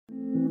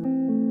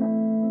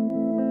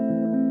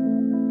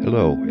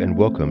Hello, and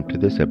welcome to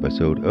this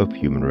episode of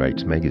Human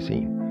Rights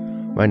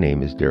Magazine. My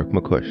name is Derek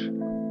McCush.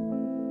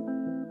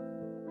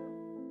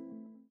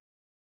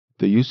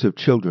 The use of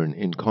children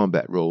in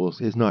combat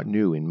roles is not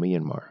new in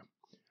Myanmar.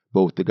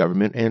 Both the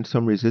government and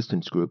some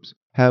resistance groups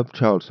have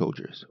child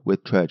soldiers,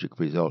 with tragic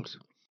results.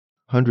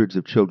 Hundreds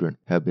of children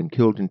have been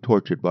killed and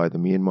tortured by the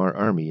Myanmar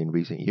army in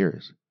recent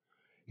years.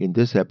 In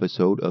this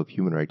episode of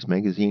Human Rights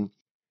Magazine,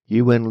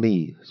 Yiwen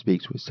Li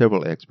speaks with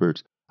several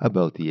experts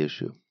about the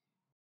issue.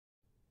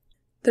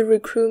 The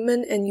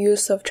recruitment and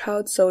use of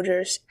child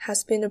soldiers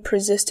has been a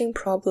persisting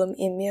problem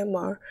in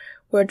Myanmar,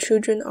 where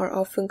children are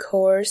often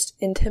coerced,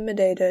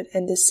 intimidated,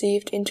 and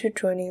deceived into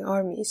joining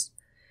armies.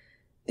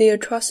 The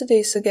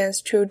atrocities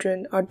against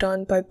children are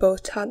done by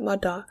both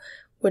Tatmadaw,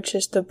 which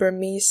is the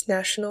Burmese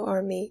National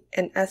Army,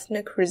 and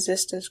ethnic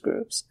resistance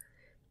groups.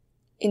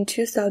 In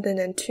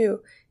 2002,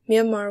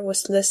 Myanmar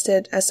was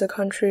listed as a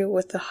country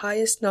with the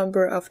highest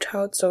number of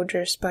child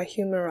soldiers by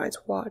Human Rights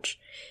Watch,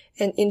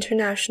 an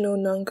international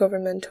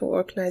non-governmental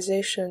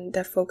organization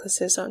that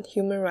focuses on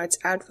human rights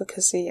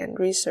advocacy and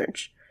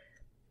research.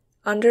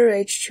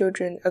 Underage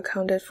children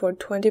accounted for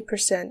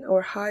 20%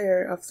 or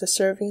higher of the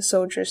serving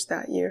soldiers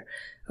that year,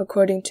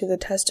 according to the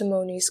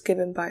testimonies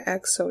given by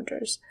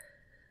ex-soldiers.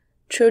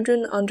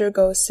 Children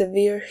undergo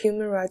severe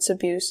human rights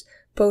abuse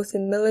both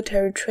in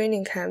military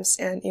training camps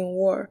and in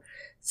war,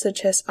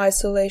 such as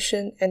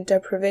isolation and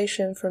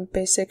deprivation from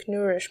basic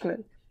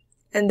nourishment,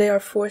 and they are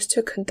forced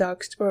to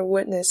conduct or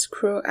witness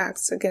cruel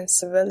acts against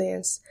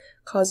civilians,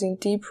 causing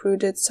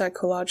deep-rooted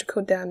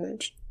psychological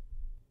damage.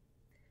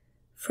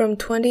 From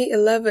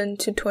 2011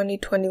 to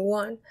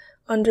 2021,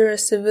 under a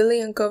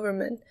civilian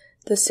government,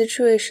 the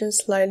situation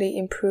slightly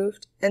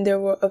improved, and there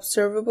were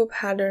observable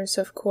patterns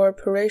of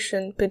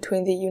cooperation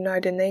between the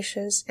United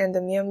Nations and the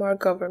Myanmar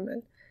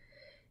government.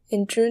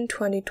 In June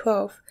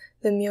 2012,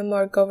 the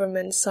Myanmar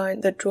government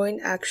signed the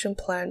Joint Action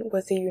Plan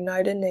with the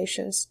United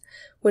Nations,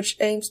 which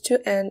aims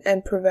to end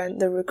and prevent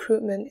the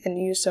recruitment and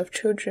use of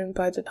children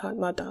by the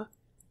Tatmadaw.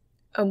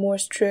 A more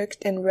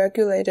strict and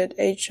regulated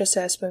age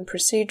assessment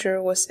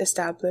procedure was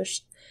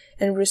established,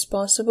 and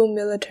responsible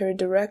military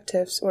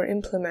directives were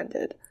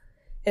implemented.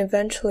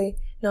 Eventually,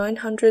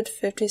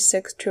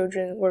 956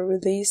 children were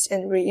released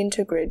and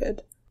reintegrated.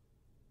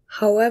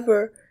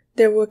 However,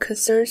 there were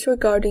concerns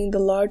regarding the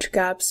large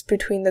gaps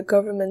between the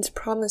government's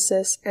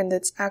promises and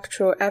its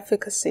actual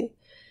efficacy.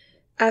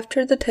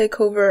 After the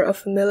takeover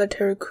of a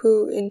military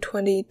coup in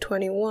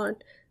 2021,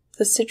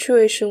 the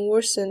situation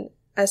worsened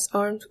as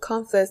armed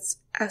conflicts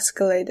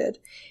escalated,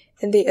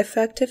 and the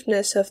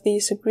effectiveness of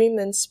these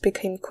agreements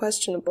became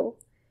questionable.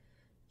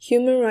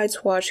 Human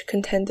Rights Watch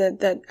contended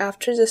that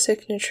after the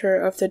signature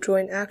of the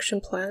Joint Action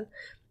Plan,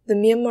 the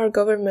Myanmar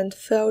government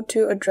failed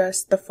to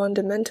address the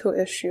fundamental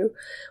issue,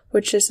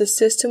 which is the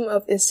system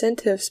of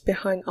incentives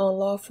behind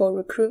unlawful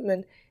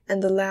recruitment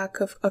and the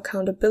lack of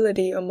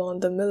accountability among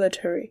the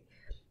military.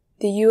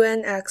 The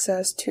UN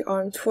access to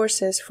armed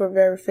forces for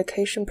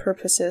verification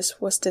purposes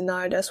was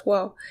denied as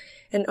well,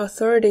 and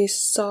authorities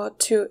sought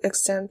to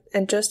exempt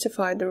and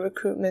justify the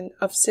recruitment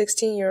of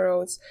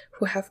 16-year-olds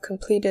who have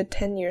completed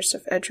 10 years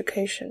of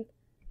education.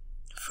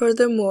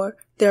 Furthermore,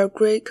 there are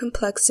great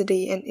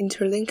complexity and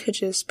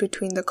interlinkages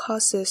between the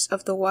causes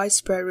of the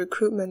widespread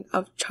recruitment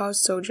of child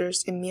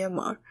soldiers in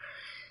Myanmar.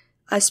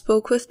 I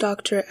spoke with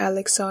Dr.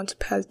 Alexandre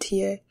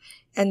Pelletier,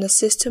 an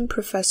assistant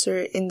professor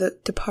in the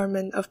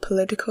Department of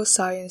Political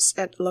Science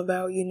at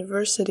Laval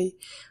University,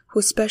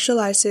 who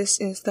specializes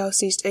in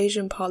Southeast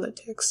Asian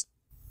politics.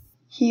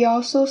 He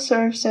also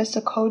serves as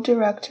the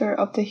co-director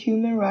of the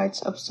Human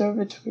Rights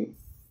Observatory.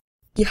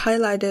 He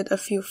highlighted a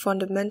few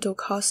fundamental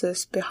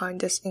causes behind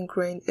this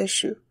ingrained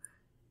issue.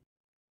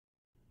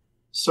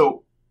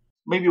 So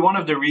maybe one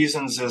of the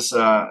reasons is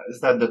that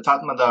the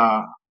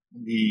Tatmadaw,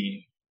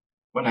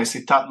 when I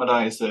say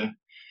Tatmadaw, is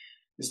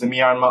the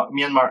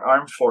Myanmar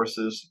armed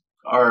forces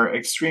are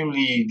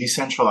extremely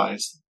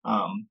decentralized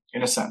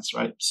in a sense,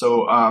 right?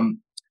 So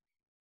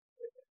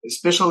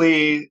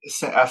especially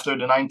after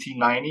the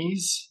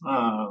 1990s,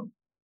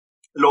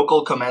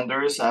 local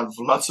commanders have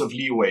lots of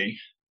leeway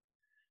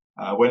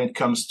when it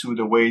comes to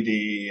the way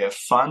they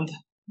fund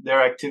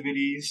their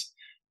activities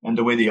and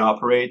the way they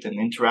operate and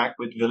interact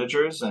with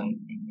villagers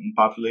and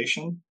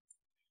population.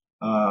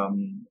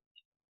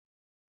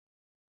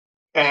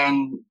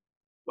 And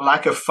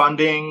lack of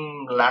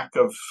funding, lack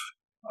of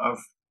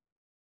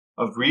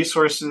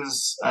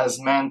resources has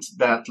meant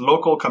that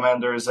local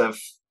commanders have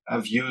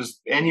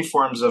used any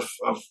forms of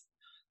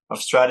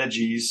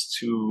strategies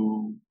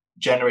to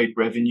generate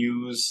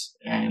revenues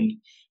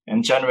and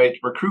generate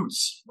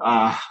recruits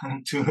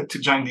to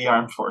join the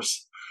armed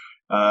force.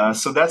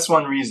 So that's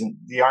one reason.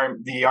 The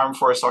armed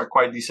forces are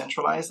quite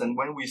decentralized, and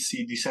when we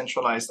see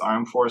decentralized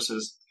armed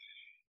forces,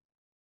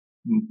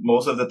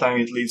 most of the time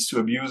it leads to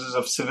abuses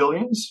of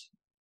civilians.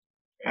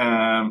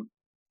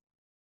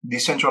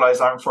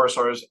 Decentralized armed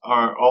forces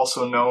are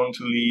also known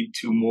to lead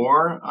to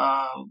more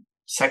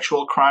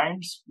sexual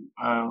crimes,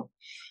 and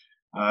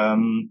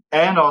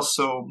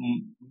also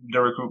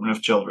the recruitment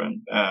of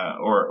children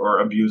or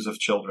abuse of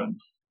children.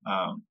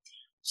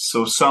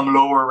 So some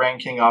lower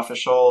ranking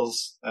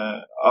officers,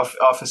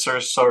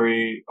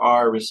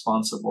 are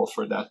responsible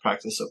for that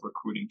practice of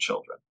recruiting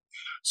children.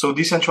 So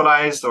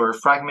decentralized or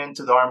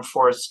fragmented armed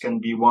force can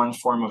be one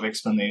form of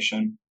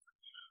explanation.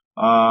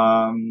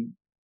 Of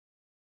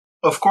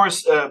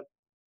course,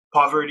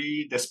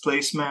 poverty,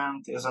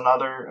 displacement is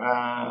another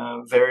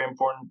very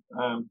important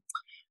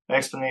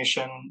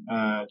explanation.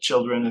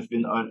 Children have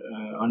been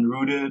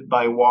unrooted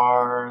by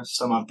war.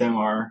 Some of them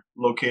are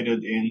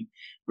located in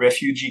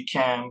refugee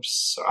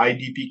camps,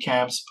 IDP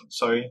camps,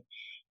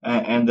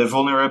 and the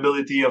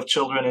vulnerability of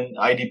children in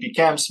IDP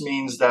camps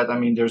means that,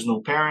 there's no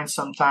parents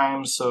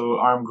sometimes, so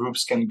armed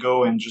groups can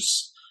go and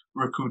just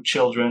recruit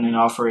children and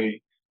offer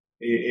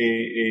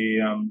the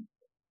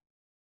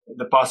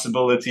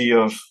possibility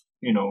of,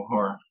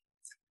 or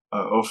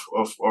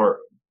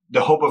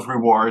the hope of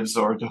rewards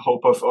or the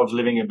hope of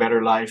living a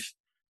better life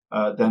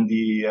than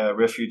the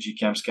refugee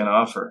camps can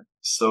offer.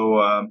 So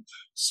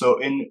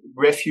in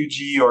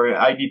refugee or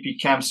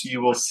IDP camps,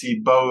 you will see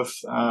both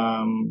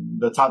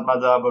the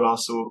Tatmadaw, but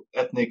also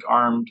ethnic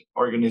armed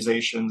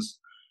organizations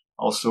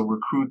also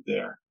recruit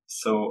there.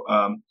 So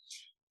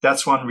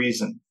that's one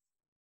reason.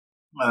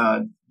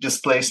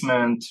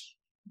 Displacement,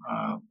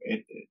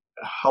 it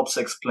helps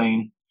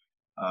explain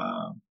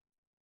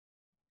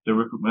the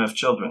recruitment of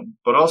children,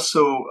 but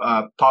also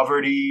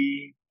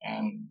poverty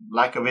and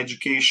lack of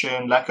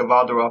education, lack of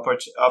other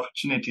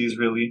opportunities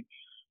really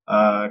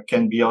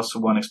can be also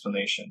one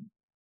explanation.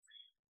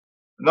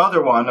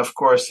 Another one, of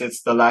course,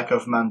 it's the lack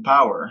of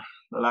manpower,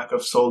 the lack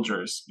of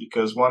soldiers,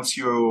 because once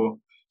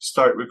you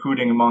start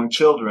recruiting among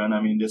children,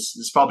 this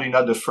is probably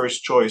not the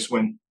first choice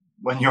when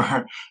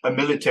you're a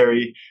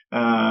military,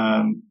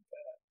 probably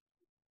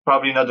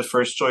not the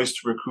first choice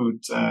to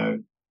recruit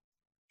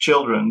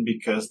children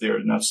because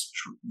they're not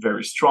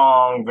very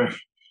strong,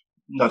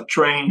 not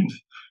trained,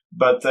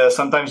 but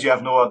sometimes you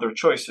have no other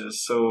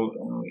choices. So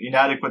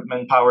inadequate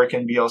manpower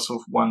can be also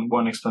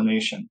one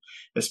explanation,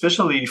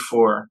 especially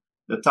for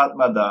the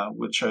Tatmadaw,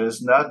 which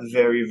is not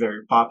very,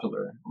 very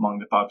popular among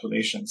the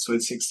population. So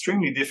it's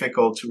extremely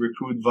difficult to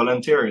recruit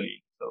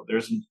voluntarily. So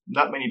there's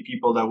not many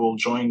people that will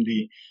join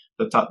the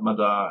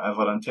Tatmadaw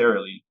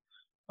voluntarily.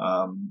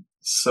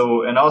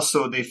 And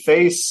also they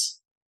face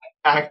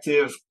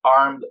active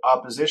armed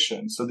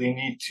opposition. So they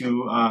need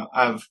to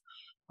have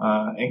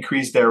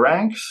increased their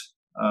ranks.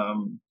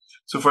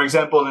 So for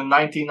example, in the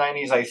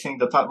 1990s, I think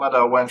the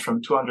Tatmadaw went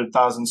from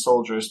 200,000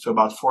 soldiers to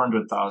about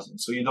 400,000.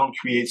 So you don't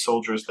create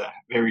soldiers that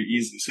very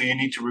easily. So you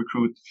need to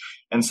recruit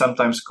and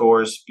sometimes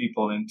coerce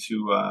people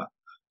into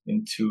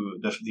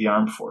the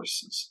armed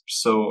forces.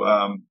 So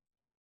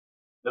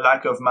the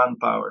lack of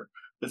manpower.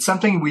 It's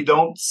something we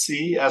don't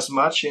see as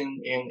much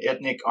in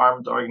ethnic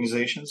armed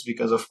organizations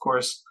because, of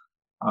course,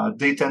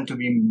 they tend to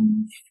be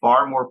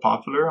far more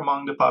popular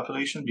among the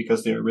population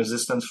because they're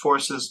resistance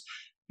forces,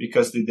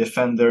 because they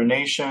defend their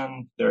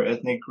nation, their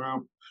ethnic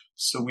group.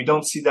 So we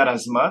don't see that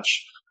as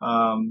much.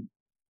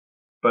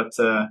 But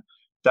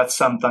that's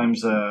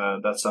sometimes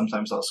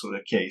also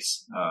the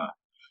case.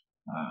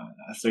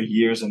 After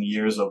years and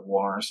years of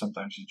war,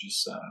 sometimes you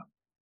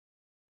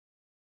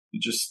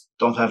just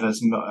don't have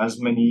as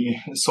many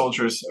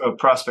soldiers,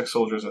 prospect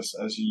soldiers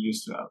as you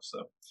used to have.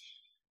 So.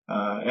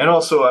 And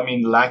also,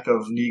 lack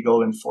of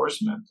legal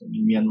enforcement.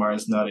 Myanmar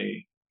is not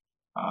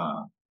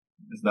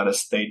a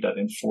state that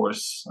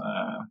enforces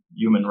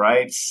human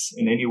rights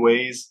in any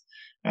ways,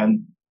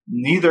 and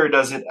neither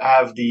does it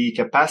have the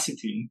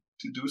capacity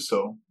to do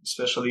so,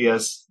 especially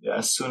as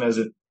soon as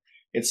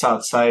it's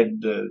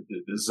outside the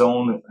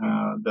zone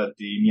that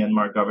the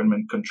Myanmar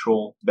government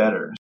control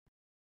better.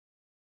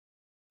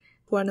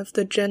 One of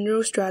the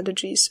general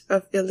strategies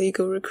of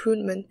illegal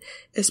recruitment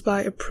is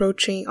by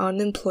approaching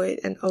unemployed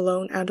and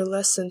alone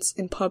adolescents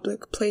in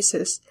public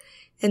places,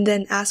 and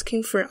then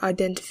asking for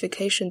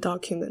identification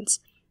documents,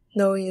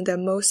 knowing that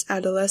most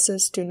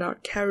adolescents do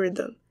not carry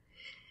them.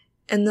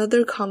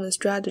 Another common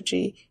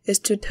strategy is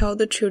to tell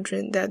the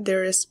children that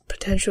there is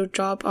potential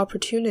job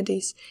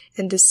opportunities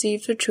and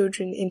deceive the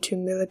children into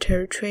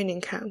military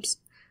training camps.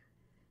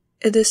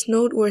 It is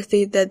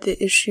noteworthy that the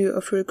issue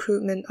of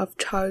recruitment of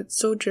child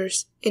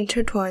soldiers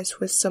intertwines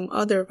with some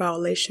other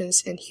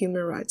violations and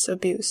human rights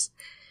abuse.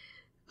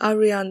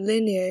 Yiwen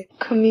Li,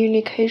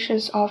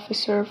 Communications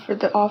Officer for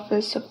the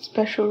Office of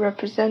Special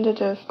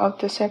Representative of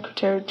the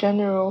Secretary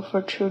General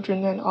for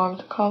Children and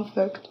Armed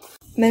Conflict,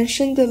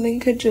 mentioned the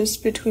linkages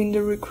between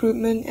the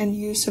recruitment and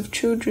use of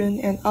children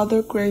and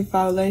other grave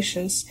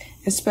violations,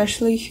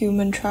 especially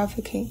human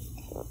trafficking.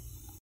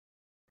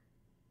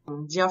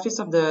 The Office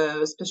of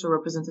the Special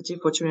Representative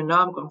for Children and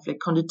Armed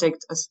Conflict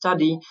conducted a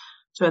study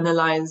to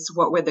analyze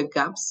what were the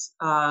gaps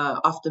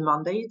of the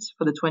mandate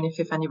for the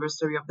 25th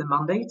anniversary of the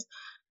mandate.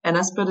 And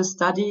as per the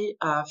study,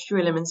 a few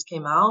elements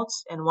came out,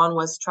 and one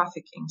was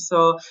trafficking.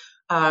 So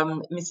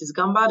Mrs.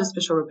 Gamba, the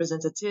Special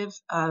Representative,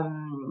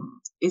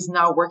 is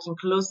now working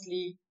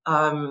closely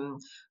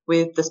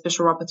with the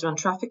Special Rapporteur on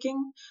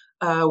Trafficking.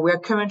 We are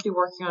currently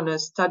working on a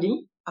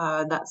study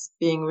that's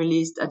being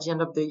released at the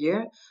end of the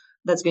year,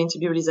 that's going to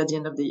be released at the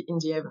end of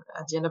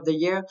the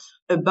year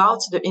about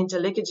the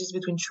interlinkages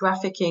between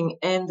trafficking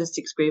and the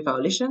sixth grade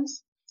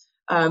violations.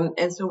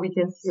 And so we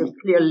can see a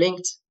clear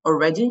link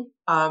already.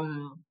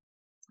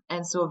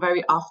 And so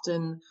very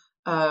often,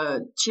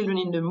 children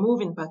in the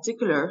move in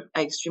particular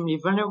are extremely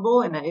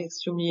vulnerable and are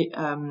extremely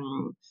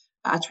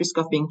at risk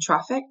of being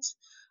trafficked.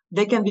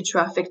 They can be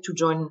trafficked to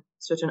join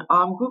certain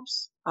armed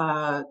groups,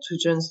 to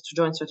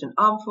join certain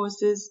armed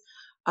forces.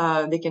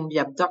 They can be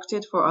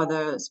abducted for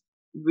other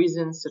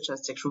reasons such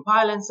as sexual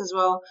violence as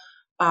well.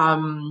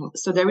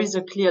 So there is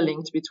a clear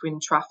link between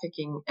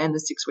trafficking and the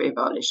six-way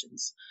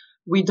violations.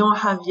 We don't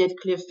have yet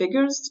clear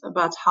figures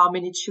about how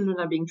many children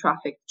are being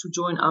trafficked to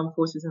join armed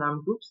forces and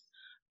armed groups,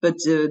 but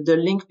the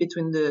link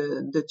between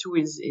the two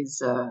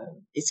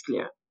is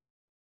clear.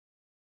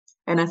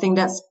 And I think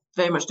that's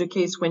very much the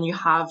case when you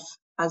have,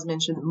 as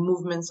mentioned,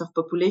 movements of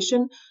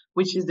population,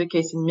 which is the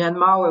case in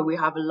Myanmar, where we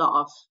have a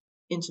lot of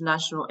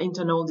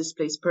internal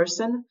displaced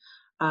person.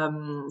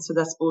 So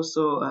that's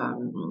also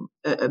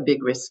a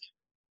big risk.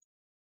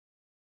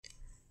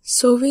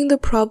 Solving the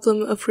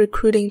problem of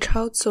recruiting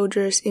child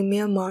soldiers in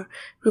Myanmar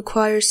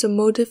requires a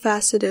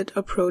multifaceted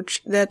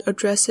approach that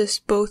addresses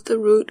both the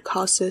root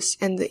causes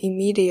and the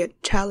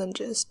immediate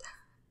challenges.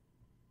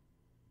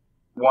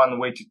 One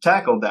way to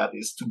tackle that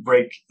is to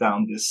break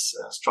down this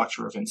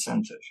structure of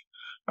incentive,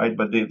 right?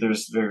 But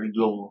there's very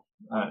little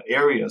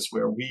areas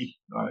where we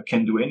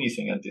can do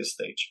anything at this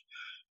stage,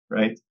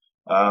 right?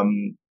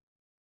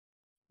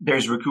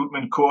 There's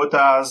recruitment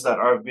quotas that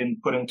have been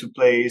put into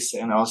place,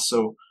 and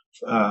also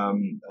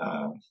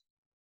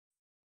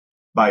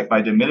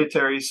by the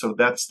military, so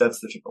that's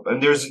difficult.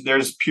 And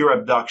there's pure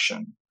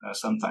abduction.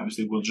 Sometimes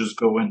they will just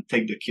go and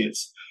take the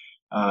kids,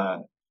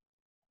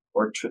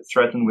 or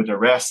threaten with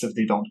arrest if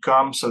they don't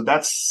come. So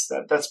that's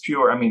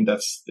pure. I mean,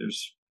 that's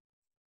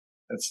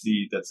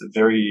a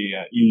very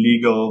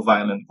illegal,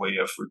 violent way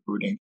of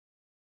recruiting.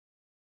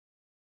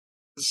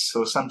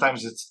 So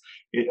sometimes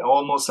it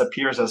almost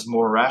appears as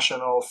more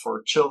rational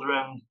for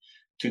children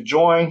to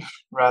join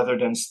rather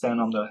than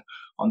stand on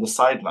the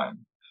sideline.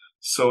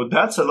 So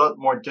that's a lot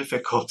more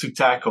difficult to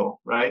tackle,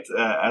 right?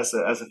 As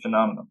a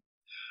phenomenon.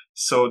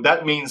 So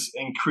that means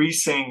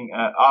increasing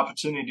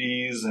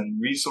opportunities and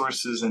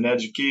resources and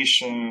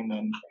education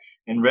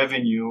and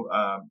revenue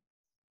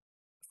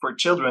for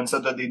children, so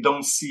that they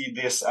don't see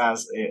this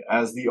as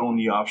the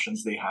only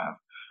options they have,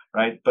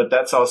 right? But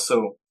that's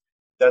also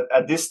that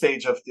at this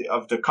stage of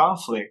the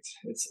conflict,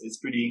 it's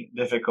pretty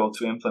difficult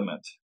to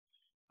implement.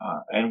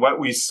 And what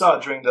we saw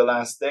during the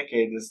last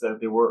decade is that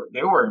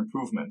there were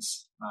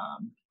improvements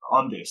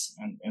on this,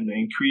 and the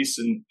increase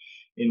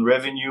in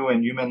revenue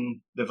and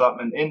human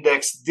development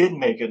index did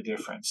make a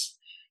difference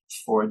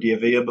for the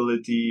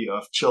availability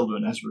of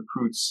children as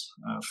recruits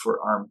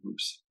for armed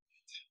groups.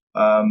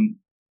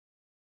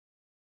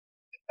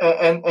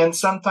 And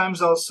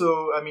sometimes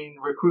also, I mean,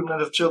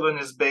 recruitment of children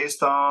is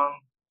based on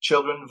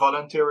children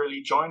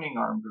voluntarily joining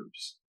armed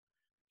groups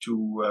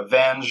to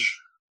avenge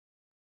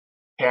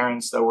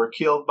parents that were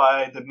killed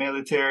by the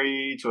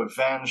military, to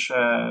avenge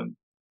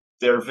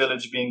their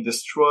village being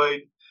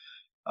destroyed.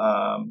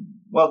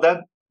 Well,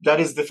 that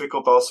is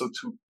difficult also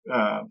to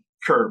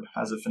curb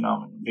as a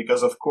phenomenon,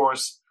 because of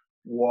course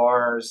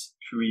wars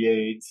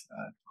create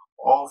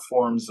all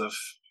forms of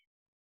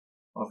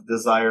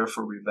desire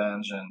for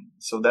revenge, and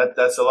so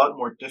that's a lot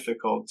more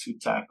difficult to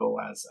tackle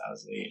as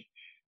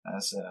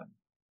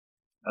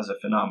a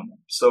phenomenon.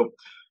 So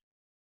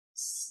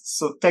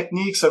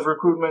techniques of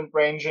recruitment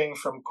ranging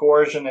from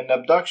coercion and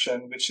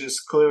abduction, which is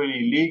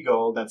clearly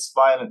legal, that's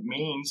violent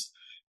means,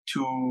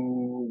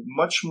 to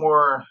much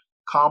more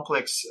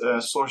complex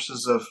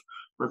sources of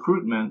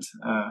recruitment.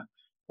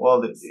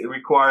 Well, it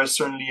requires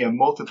certainly a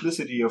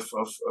multiplicity of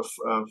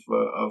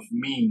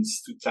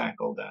means to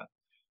tackle that.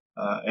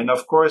 And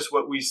of course,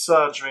 what we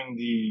saw during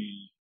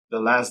the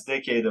last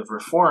decade of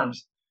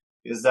reforms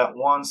is that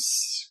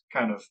once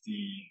kind of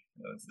the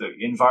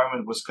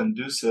environment was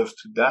conducive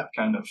to that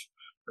kind of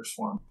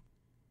reform.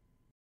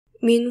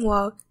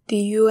 Meanwhile, the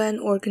UN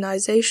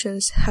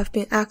organizations have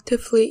been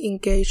actively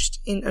engaged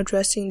in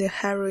addressing the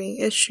harrowing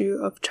issue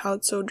of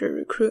child soldier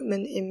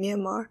recruitment in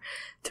Myanmar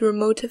through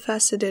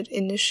multifaceted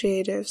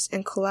initiatives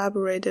and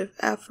collaborative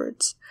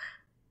efforts.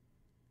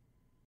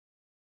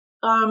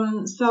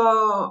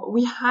 So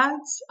we had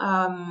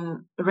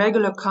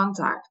regular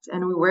contact,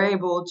 and we were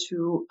able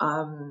to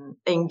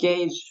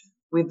engage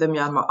with the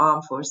Myanmar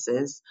Armed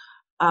Forces.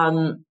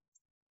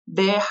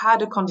 They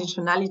had a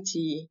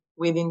conditionality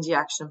within the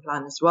action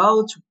plan as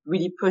well to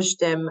really push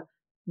them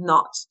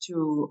not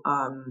to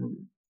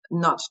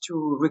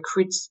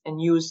recruit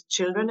and use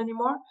children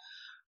anymore.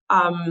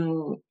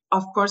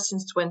 Of course,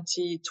 since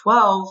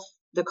 2012,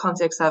 the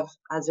context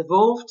has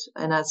evolved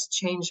and has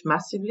changed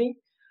massively.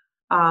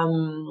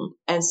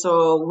 And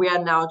so we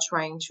are now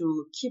trying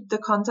to keep the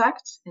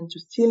contact and to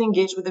still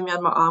engage with the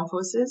Myanmar Armed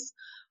Forces.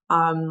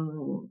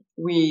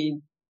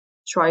 We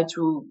try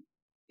to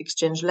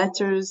exchange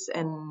letters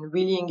and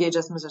really engage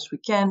as much as we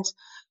can.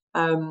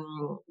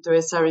 The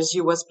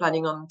SRSG was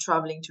planning on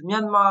traveling to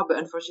Myanmar, but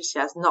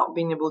unfortunately has not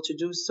been able to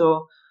do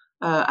so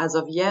as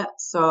of yet.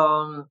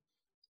 So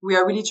we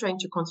are really trying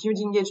to continue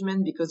the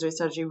engagement because the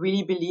SRG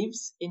really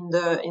believes in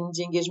the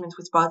engagement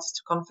with parties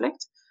to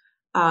conflict.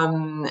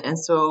 And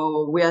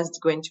so we are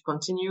going to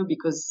continue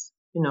because,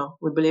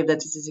 we believe that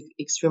this is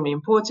extremely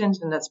important,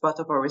 and that's part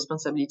of our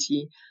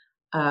responsibility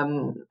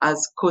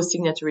as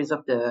co-signatories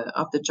of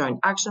the joint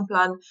action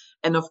plan.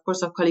 And of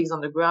course, our colleagues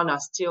on the ground are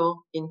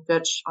still in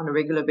touch on a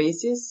regular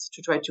basis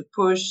to try to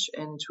push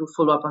and to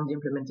follow up on the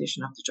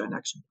implementation of the joint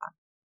action plan.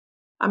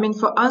 I mean,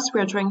 for us, we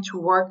are trying to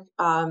work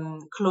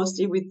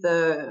closely with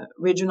the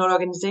regional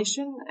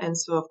organization. And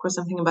so, of course,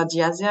 something about the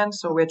ASEAN.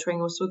 So we're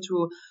trying also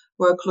to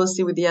work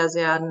closely with the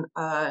ASEAN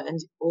and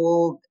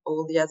all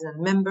the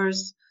ASEAN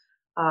members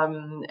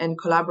and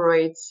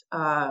collaborate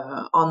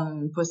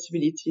on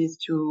possibilities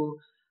to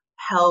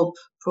help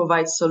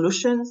provide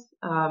solutions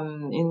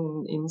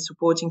in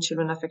supporting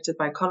children affected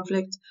by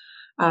conflict.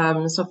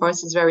 So for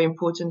us, it's very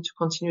important to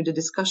continue the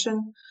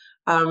discussion.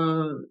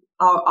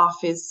 Our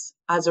office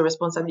has a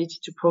responsibility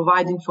to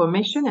provide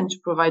information and to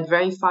provide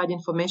verified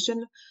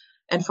information.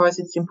 And for us,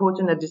 it's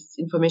important that this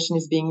information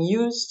is being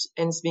used,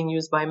 and it's being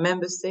used by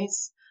member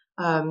states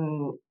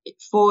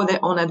for their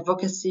own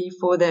advocacy,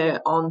 for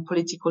their own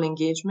political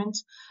engagement.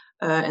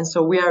 And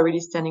so we are really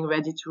standing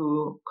ready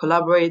to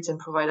collaborate and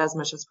provide as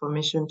much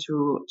information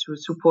to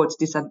support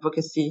this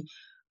advocacy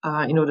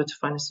in order to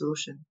find a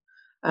solution.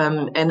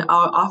 And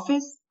our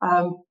office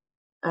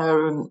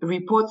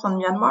reports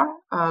on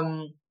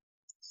Myanmar.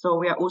 So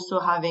we are also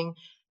having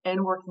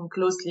and working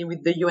closely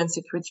with the UN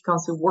Security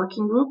Council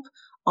working group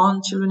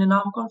on children in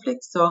armed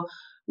conflict. So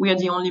we are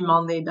the only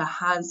mandate that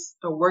has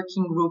a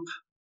working group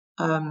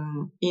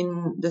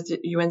in the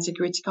UN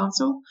Security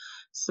Council.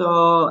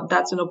 So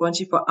that's an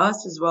opportunity for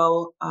us as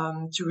well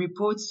to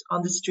report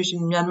on the situation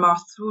in Myanmar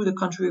through the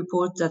country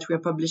report that we are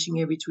publishing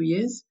every 2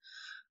 years.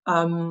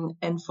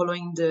 And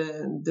following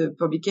the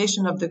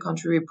publication of the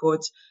country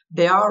report,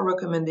 there are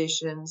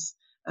recommendations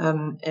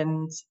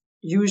and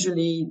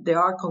usually there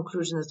are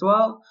conclusions as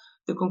well.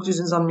 The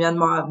conclusions on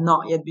Myanmar have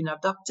not yet been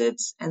adopted,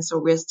 and so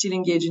we're still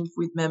engaging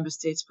with member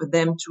states for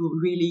them to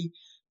really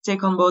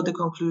take on board the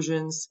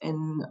conclusions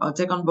and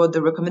take on board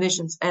the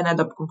recommendations and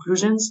adopt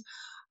conclusions.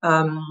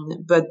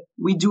 But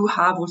we do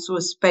have also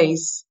a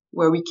space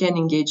where we can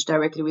engage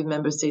directly with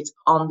member states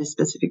on this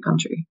specific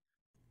country.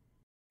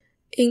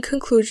 In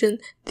conclusion,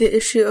 the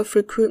issue of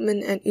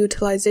recruitment and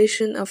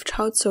utilization of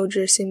child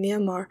soldiers in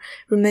Myanmar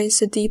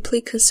remains a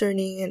deeply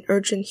concerning and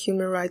urgent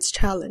human rights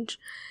challenge.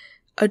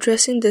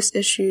 Addressing this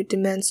issue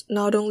demands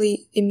not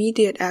only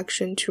immediate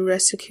action to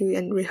rescue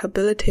and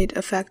rehabilitate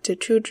affected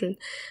children,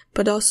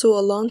 but also a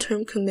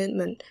long-term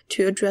commitment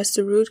to address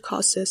the root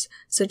causes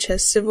such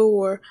as civil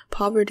war,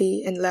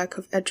 poverty, and lack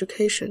of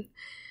education.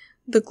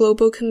 The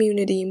global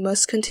community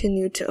must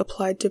continue to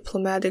apply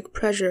diplomatic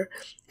pressure,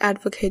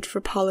 advocate for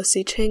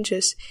policy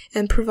changes,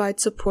 and provide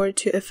support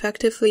to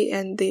effectively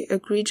end the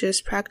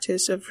egregious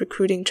practice of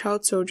recruiting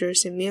child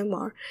soldiers in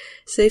Myanmar,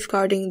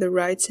 safeguarding the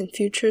rights and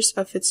futures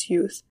of its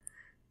youth.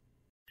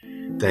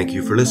 Thank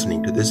you for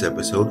listening to this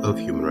episode of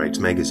Human Rights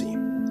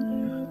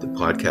Magazine. The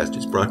podcast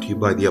is brought to you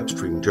by the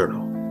Upstream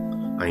Journal.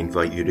 I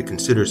invite you to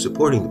consider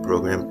supporting the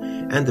program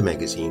and the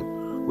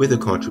magazine with a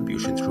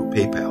contribution through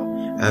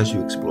PayPal as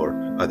you explore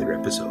other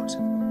episodes.